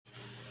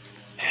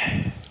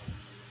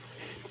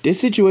This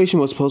situation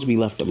was supposed to be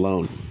left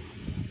alone.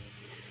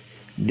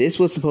 This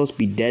was supposed to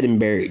be dead and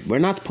buried. We're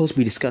not supposed to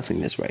be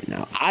discussing this right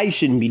now. I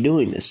shouldn't be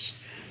doing this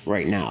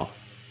right now.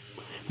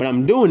 But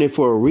I'm doing it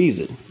for a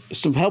reason.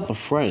 It's to help a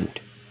friend.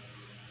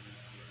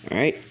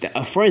 Alright?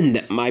 A friend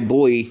that my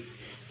boy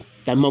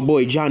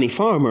Johnny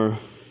Farmer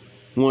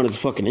wanted to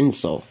fucking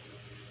insult.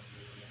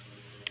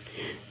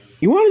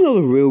 You want to know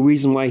the real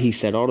reason why he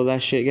said all of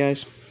that shit,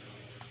 guys?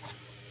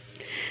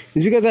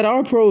 It's because at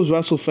our Pros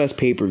WrestleFest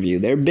pay-per-view,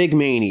 their big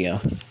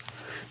Mania,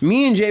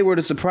 me and Jay were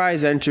the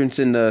surprise entrants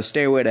in the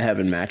Stairway to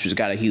Heaven match, which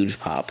got a huge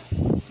pop.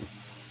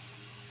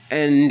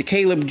 And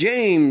Caleb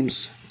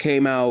James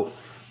came out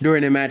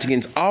during a match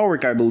against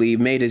Ulrich, I believe,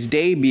 made his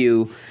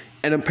debut.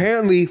 And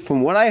apparently,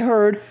 from what I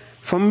heard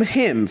from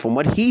him, from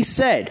what he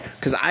said,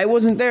 because I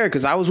wasn't there,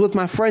 because I was with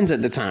my friends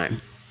at the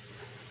time.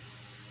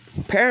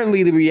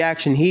 Apparently, the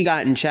reaction he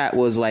got in chat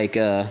was like,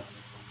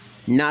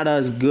 not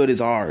as good as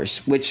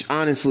ours. Which,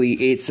 honestly,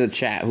 it's a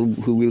chat.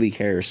 Who really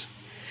cares?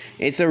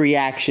 It's a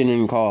reaction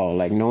and call.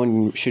 Like, no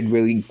one should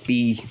really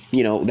be,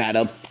 that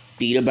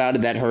upbeat about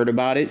it, that hurt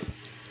about it.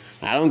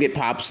 I don't get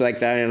pops like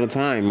that all the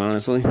time,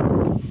 honestly.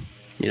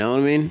 You know what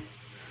I mean?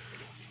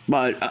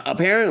 But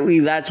apparently,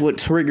 that's what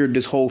triggered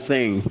this whole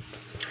thing.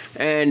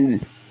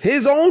 And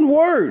his own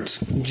words,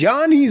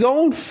 Johnny's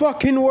own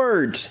fucking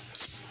words,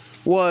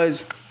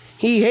 was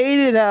he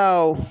hated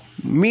how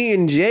me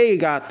and Jay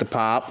got the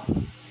pop.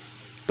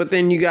 But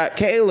then you got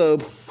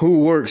Caleb, who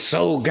works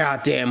so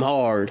goddamn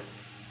hard,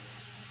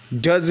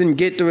 doesn't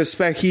get the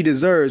respect he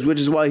deserves, which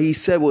is why he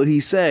said what he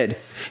said.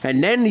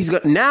 And then he's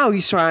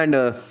trying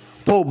to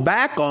pull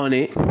back on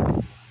it,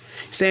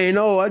 saying,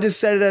 "Oh, I just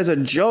said it as a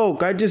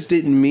joke. I just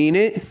didn't mean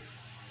it."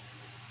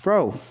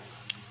 Bro,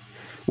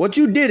 what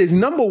you did is,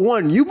 number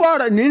one, you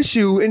brought an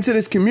issue into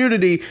this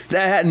community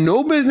that had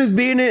no business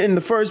being in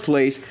the first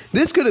place.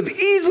 This could have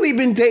easily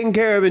been taken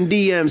care of in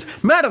DMs.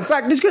 Matter of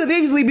fact, this could have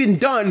easily been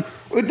done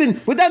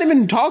without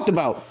even talked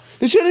about.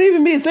 This shouldn't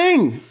even be a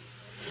thing.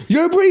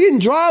 You're bringing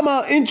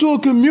drama into a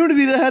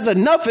community that has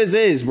enough as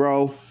is,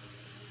 bro.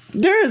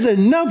 There is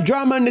enough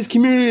drama in this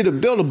community to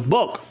build a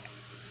book.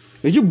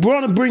 And you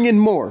want to bring in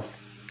more.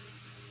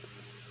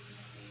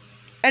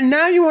 And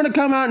now you want to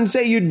come out and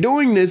say you're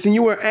doing this and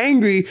you were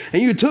angry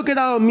and you took it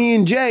out on me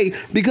and Jay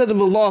because of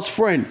a lost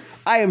friend.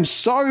 I am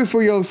sorry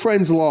for your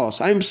friend's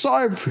loss. I am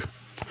sorry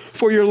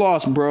for your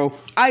loss, bro.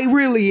 I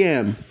really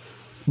am.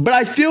 But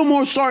I feel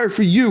more sorry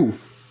for you.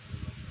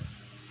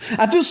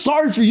 I feel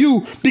sorry for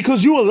you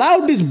because you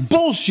allowed this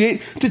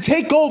bullshit to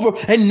take over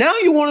and now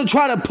you want to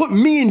try to put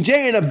me and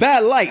Jay in a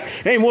bad light.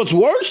 And what's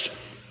worse,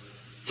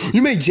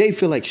 you made Jay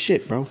feel like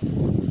shit, bro.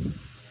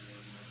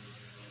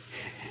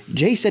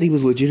 Jay said he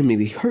was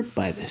legitimately hurt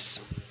by this.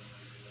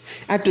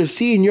 After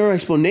seeing your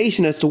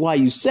explanation as to why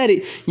you said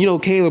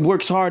it, Caleb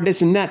works hard,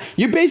 this and that,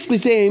 you're basically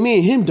saying me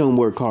and him don't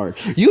work hard.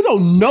 You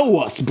don't know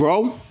us,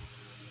 bro.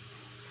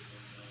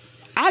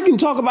 I can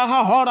talk about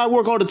how hard I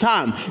work all the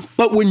time,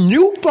 but when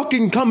you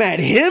fucking come at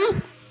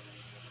him,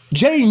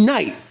 Jay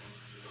Knight,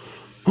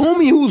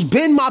 homie who's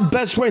been my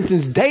best friend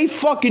since day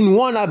fucking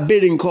one I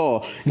bidding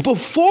call,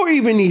 before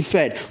even he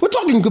fed. We're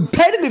talking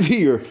competitive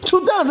here,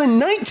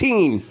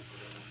 2019.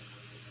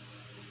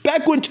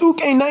 Back when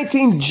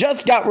 2K19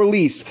 just got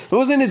released. It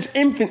was in its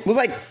infant. It was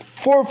like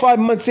 4 or 5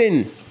 months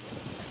in.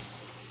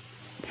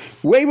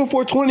 Way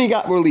before 20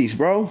 got released,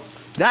 bro.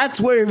 That's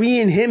where me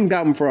and him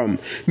got from.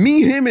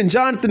 Me, him, and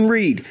Jonathan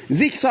Reed.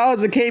 Zeke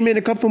Salazar came in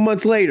a couple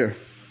months later.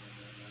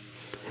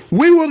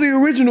 We were the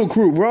original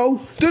crew, bro.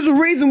 There's a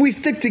reason we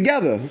stick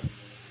together.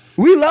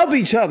 We love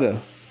each other.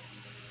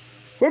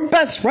 We're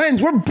best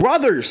friends. We're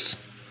brothers.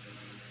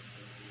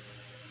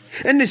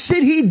 And the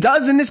shit he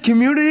does in this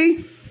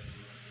community,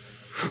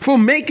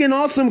 from making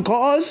awesome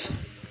cause,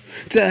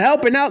 to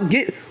helping out,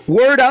 get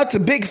word out to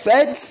big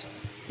feds,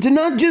 to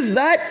not just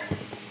that,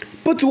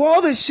 but to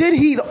all the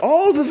shit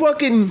all the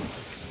fucking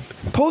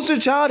poster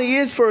child he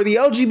is for the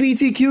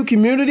LGBTQ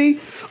community,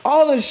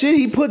 all the shit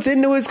he puts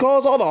into his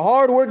cause, all the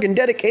hard work and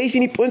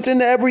dedication he puts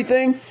into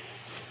everything,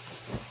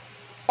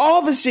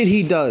 all the shit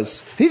he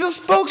does. He's a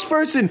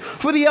spokesperson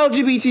for the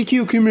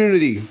LGBTQ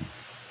community.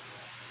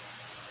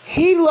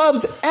 He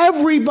loves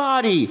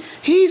everybody.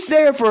 He's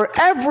there for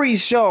every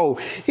show.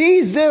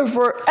 He's there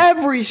for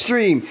every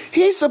stream.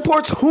 He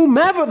supports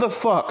whomever the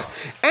fuck.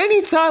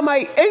 Anytime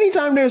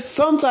there's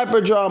some type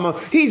of drama,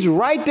 he's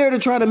right there to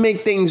try to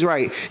make things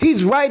right.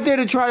 He's right there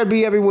to try to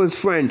be everyone's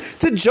friend,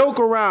 to joke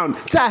around,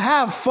 to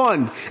have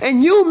fun.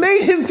 And you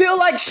made him feel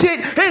like shit,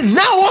 and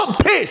now I'm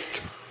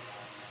pissed.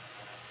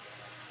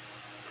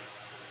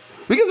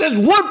 Because there's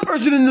one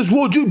person in this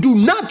world you do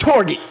not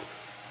target,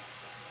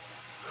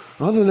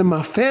 other than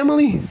my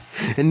family,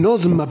 and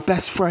those are my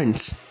best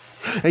friends.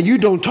 And you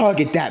don't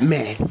target that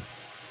man.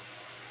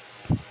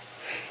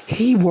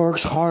 He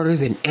works harder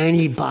than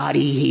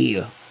anybody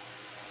here.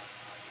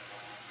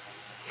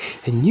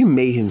 And you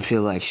made him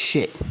feel like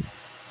shit.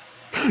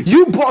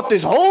 You brought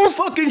this whole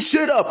fucking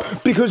shit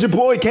up because your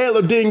boy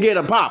Caleb didn't get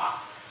a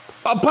pop.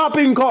 A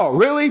pop-in call,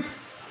 really?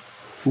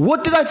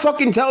 What did I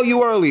fucking tell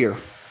you earlier?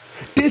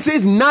 This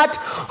is not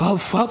a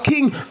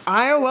fucking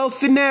IRL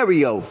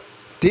scenario.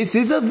 This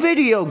is a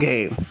video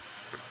game.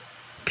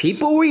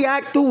 People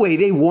react the way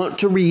they want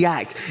to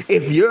react.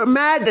 If you're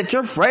mad that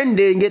your friend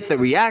didn't get the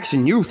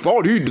reaction you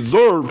thought he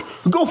deserved,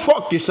 go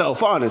fuck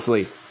yourself,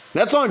 honestly.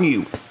 That's on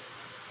you.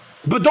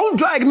 But don't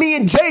drag me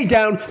and Jay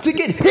down to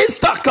get his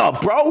stock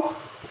up, bro.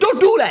 Don't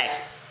do that.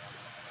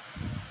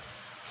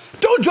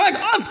 Don't drag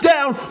us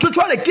down to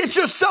try to get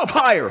yourself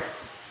higher.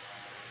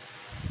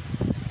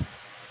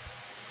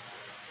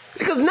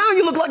 Because now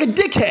you look like a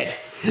dickhead.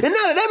 And now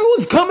that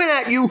everyone's coming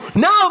at you,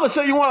 now all of a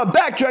sudden you want to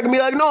backtrack and be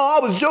like, no, I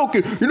was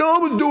joking. You know, I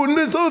was doing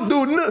this, I was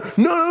doing that.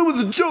 No, that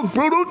was a joke,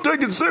 bro. Don't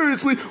take it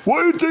seriously. Why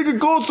are you taking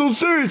calls so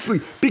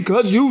seriously?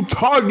 Because you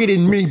targeted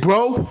me,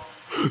 bro.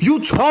 You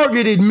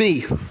targeted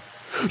me.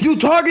 You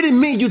targeted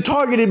me. You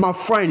targeted my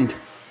friend.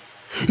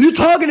 You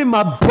targeted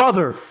my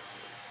brother.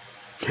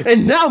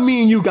 And now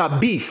me and you got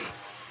beef.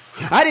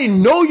 I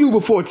didn't know you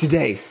before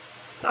today.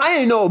 I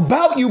didn't know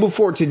about you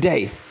before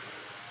today.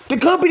 The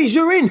companies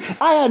you're in,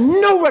 I had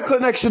no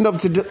recollection of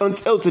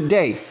until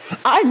today.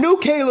 I knew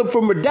Caleb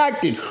from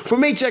Redacted,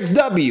 from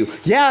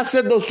HXW. Yeah, I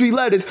said those 3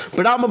 letters,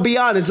 but I'm going to be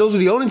honest, those are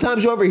the only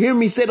times you'll ever hear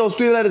me say those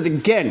 3 letters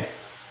again.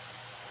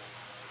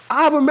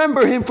 I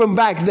remember him from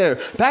back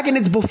there, back in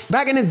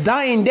its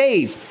dying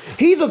days.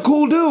 He's a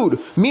cool dude.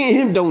 Me and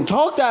him don't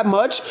talk that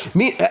much,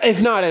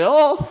 if not at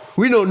all.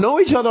 We don't know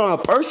each other on a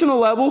personal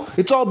level.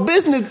 It's all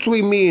business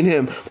between me and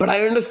him, but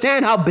I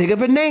understand how big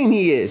of a name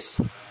he is.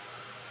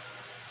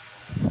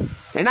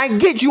 And I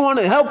get you want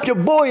to help your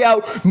boy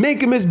out,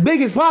 make him as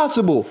big as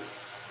possible.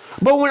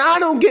 But when I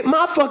don't get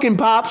my fucking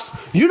pops,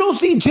 you don't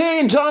see Jay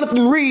and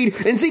Jonathan Reed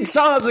and Zeke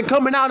Salazar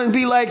coming out and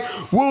be like,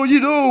 well, you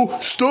know,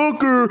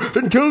 Stalker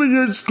and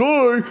Kellyanne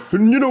Sky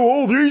and, you know,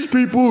 all these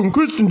people and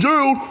Christian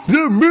Gerald,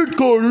 they're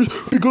mid-carders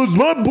because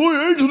my boy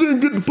Angel didn't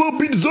get the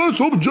puppy design,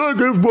 so I'm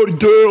dragging everybody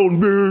down,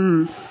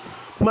 man.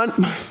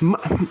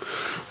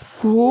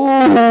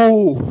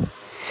 Whoa.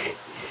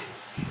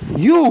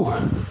 You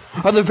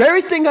are the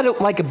very thing I don't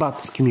like about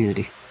this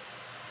community.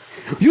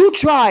 You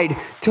tried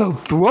to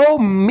throw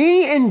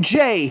me and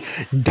Jay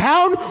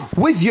down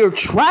with your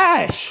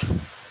trash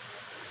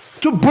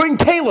to bring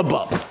Caleb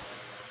up.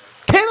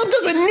 Caleb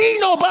doesn't need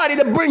nobody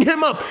to bring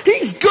him up.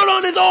 He's good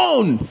on his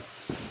own.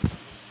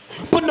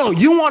 But no,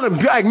 you want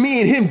to drag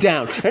me and him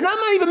down. And I'm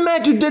not even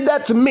mad you did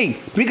that to me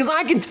because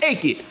I can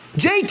take it.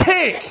 Jay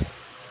can't.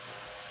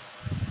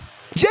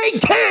 Jay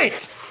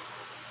can't.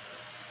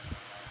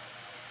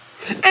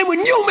 And when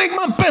you make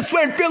my best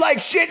friend feel like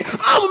shit,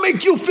 I'm gonna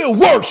make you feel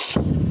worse.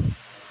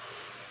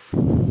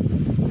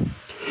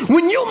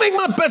 When you make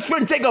my best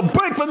friend take a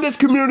break from this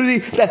community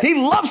that he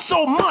loves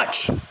so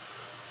much,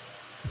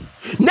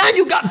 now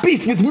you got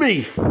beef with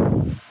me.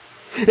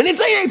 And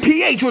it's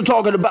AAPH we're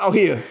talking about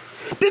here.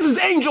 This is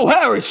Angel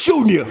Harris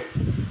Jr.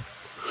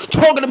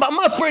 talking about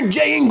my friend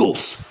Jay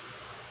Ingles.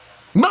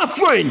 My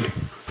friend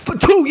for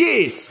 2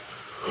 years.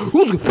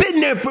 Who's been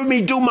there for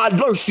me through my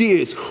worst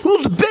years?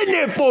 Who's been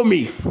there for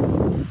me?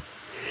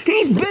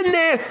 He's been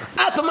there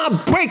after my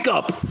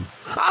breakup.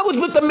 I was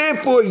with the man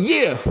for a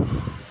year.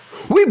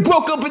 We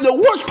broke up in the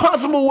worst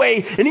possible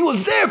way, and he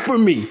was there for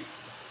me.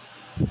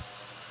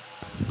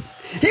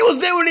 He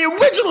was there when the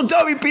original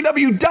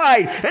WPW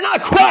died, and I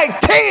cried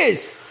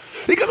tears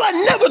because I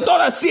never thought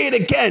I'd see it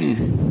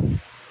again.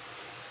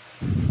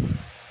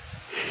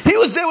 He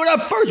was there when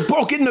I first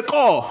broke in the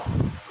car,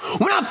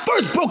 when I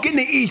first broke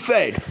into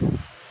E-Fed.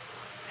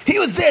 He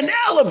was there in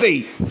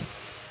Elevate.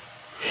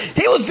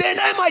 He was there in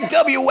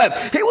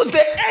MIWF. He was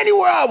there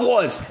anywhere I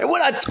was. And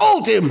when I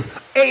told him,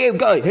 hey,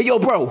 yo,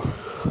 bro,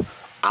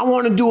 I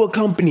want to do a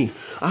company.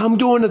 I'm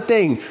doing a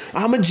thing.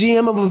 I'm a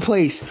GM of a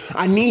place.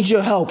 I need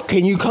your help.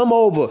 Can you come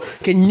over?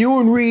 Can you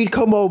and Reed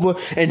come over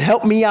and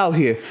help me out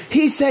here?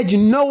 He said, you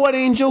know what,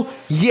 Angel?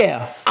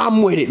 Yeah,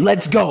 I'm with it.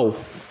 Let's go.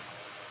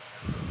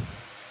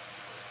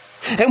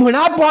 And when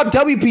I brought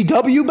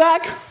WPW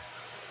back,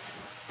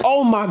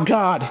 oh my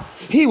God,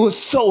 he was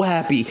so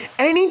happy.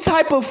 Any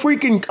type of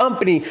freaking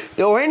company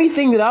or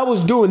anything that I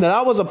was doing, that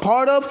I was a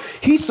part of,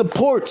 he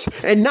supports.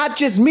 And not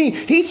just me,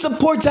 he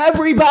supports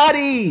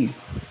everybody.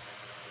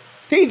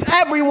 He's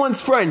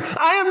everyone's friend.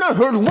 I have not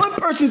heard one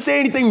person say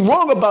anything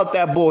wrong about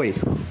that boy.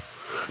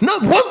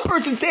 Not one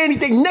person say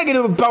anything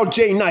negative about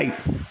Jay Knight.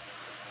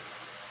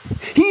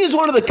 He is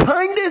one of the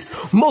kindest,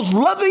 most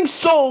loving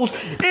souls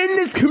in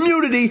this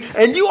community,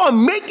 and you are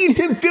making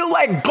him feel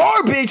like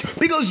garbage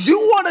because you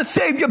want to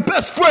save your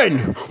best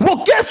friend.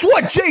 Well, guess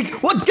what,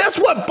 Jace? Well, guess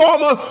what,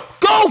 Bomber?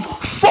 Go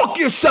fuck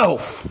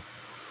yourself.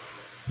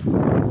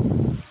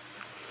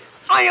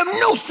 I have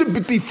no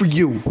sympathy for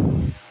you.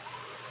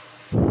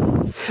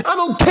 I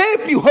don't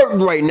care if you're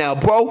hurting right now,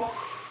 bro.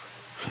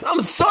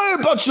 I'm sorry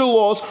about your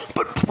loss,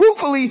 but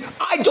truthfully,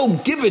 I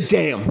don't give a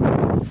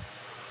damn.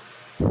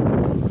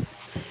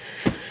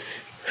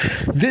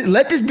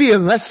 Let this be a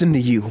lesson to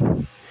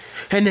you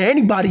and to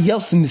anybody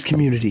else in this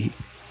community.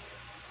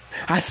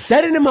 I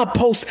said it in my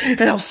post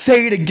and I'll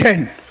say it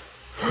again.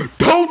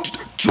 Don't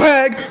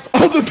drag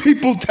other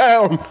people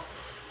down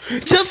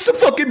just to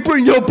fucking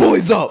bring your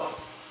boys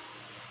up.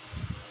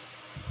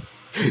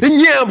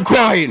 And yeah, I'm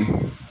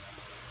crying.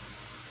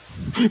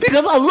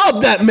 Because I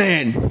love that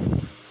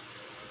man.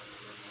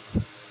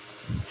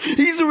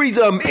 He's the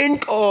reason I'm in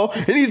call,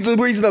 and he's the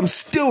reason I'm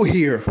still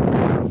here.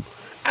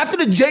 After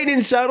the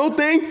Jaden Shadow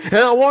thing, and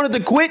I wanted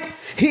to quit,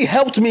 he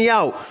helped me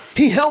out.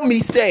 He helped me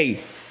stay.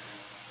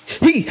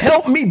 He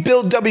helped me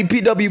build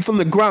WPW from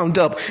the ground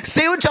up.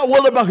 Say what y'all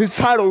will about his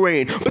title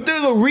reign, but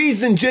there's a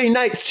reason Jay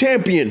Knight's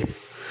champion.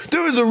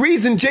 There is a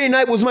reason Jay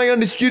Knight was my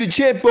undisputed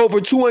champ for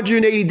over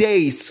 280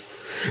 days.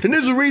 And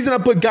there's a reason I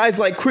put guys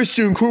like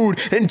Christian Crude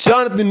and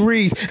Jonathan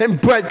Reed and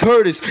Brett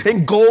Curtis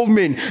and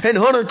Goldman and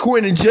Hunter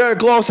Quinn and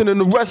Jarek Lawson and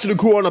the rest of the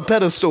crew on a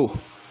pedestal.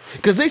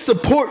 Because they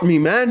support me,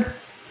 man.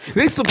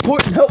 They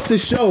support and help the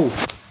show.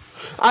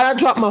 I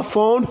drop my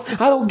phone.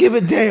 I don't give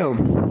a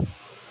damn.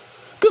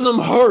 Because I'm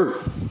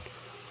hurt.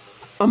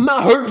 I'm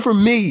not hurt for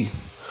me.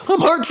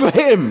 I'm hurt for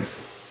him.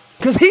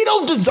 Because he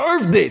don't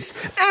deserve this.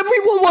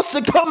 Everyone wants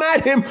to come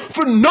at him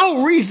for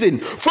no reason.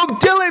 From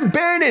Dylan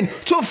Bannon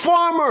to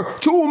Farmer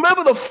to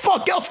whomever the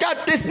fuck else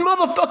got this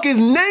motherfucker's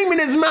name in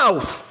his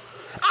mouth.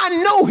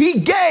 I know he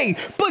gay,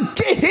 but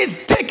get his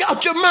dick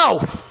out your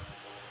mouth.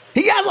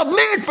 He has a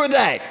man for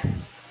that.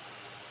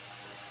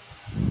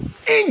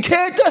 In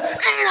character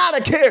and out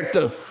of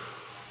character.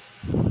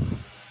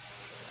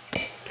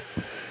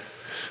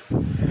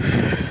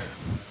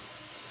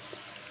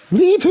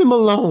 Leave him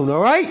alone,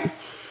 all right?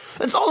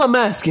 That's all I'm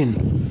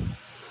asking.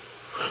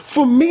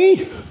 From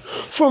me,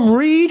 from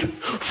Reed,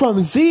 from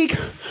Zeke,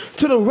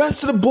 to the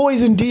rest of the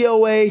boys in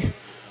DOA,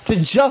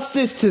 to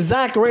Justice, to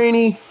Zach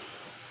Rainey,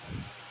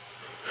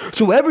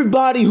 to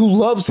everybody who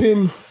loves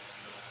him,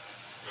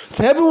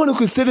 to everyone who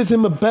considers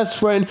him a best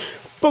friend,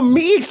 for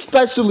me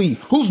especially,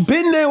 who's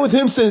been there with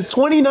him since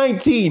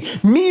 2019,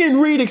 me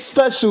and Reed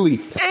especially,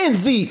 and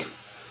Zeke,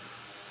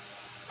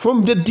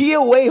 from the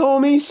DOA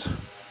homies,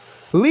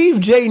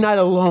 leave Jay Knight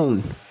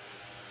alone.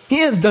 He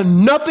has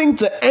done nothing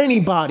to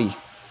anybody.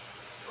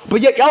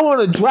 But yet y'all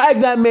want to drag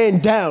that man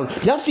down.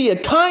 Y'all see a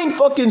kind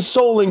fucking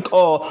soul in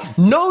call.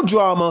 No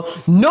drama,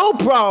 no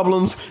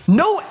problems,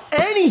 no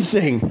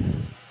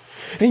anything.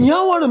 And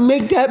y'all want to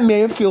make that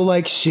man feel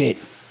like shit.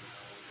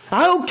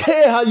 I don't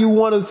care how you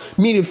want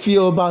me to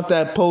feel about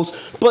that post.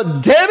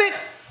 But damn it.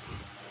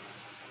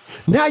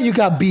 Now you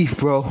got beef,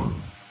 bro.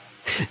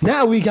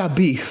 Now we got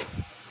beef.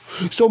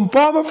 So,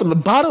 Farmer, from the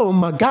bottom of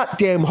my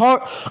goddamn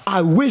heart,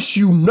 I wish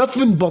you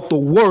nothing but the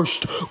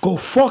worst. Go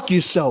fuck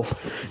yourself.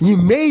 You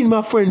made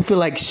my friend feel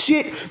like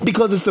shit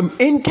because of some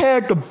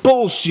in-character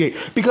bullshit.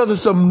 Because of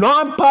some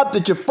non-pop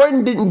that your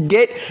friend didn't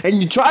get,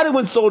 and you try to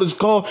insult his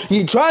call, and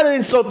you try to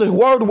insult the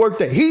hard work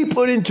that he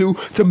put into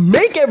to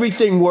make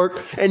everything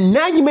work, and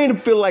now you made him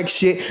feel like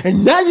shit,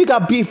 and now you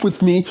got beef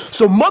with me.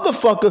 So,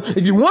 motherfucker,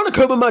 if you want to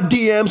come in my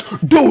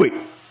DMs, do it.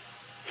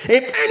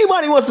 If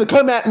anybody wants to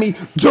come at me,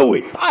 do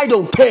it. I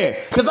don't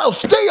care. Because I'll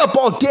stay up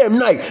all damn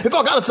night if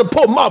I gotta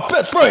support my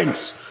best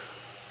friends.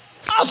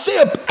 I'll stay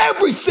up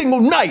every single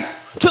night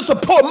to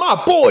support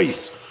my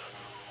boys.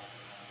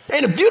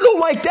 And if you don't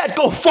like that,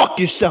 go fuck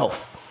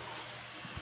yourself.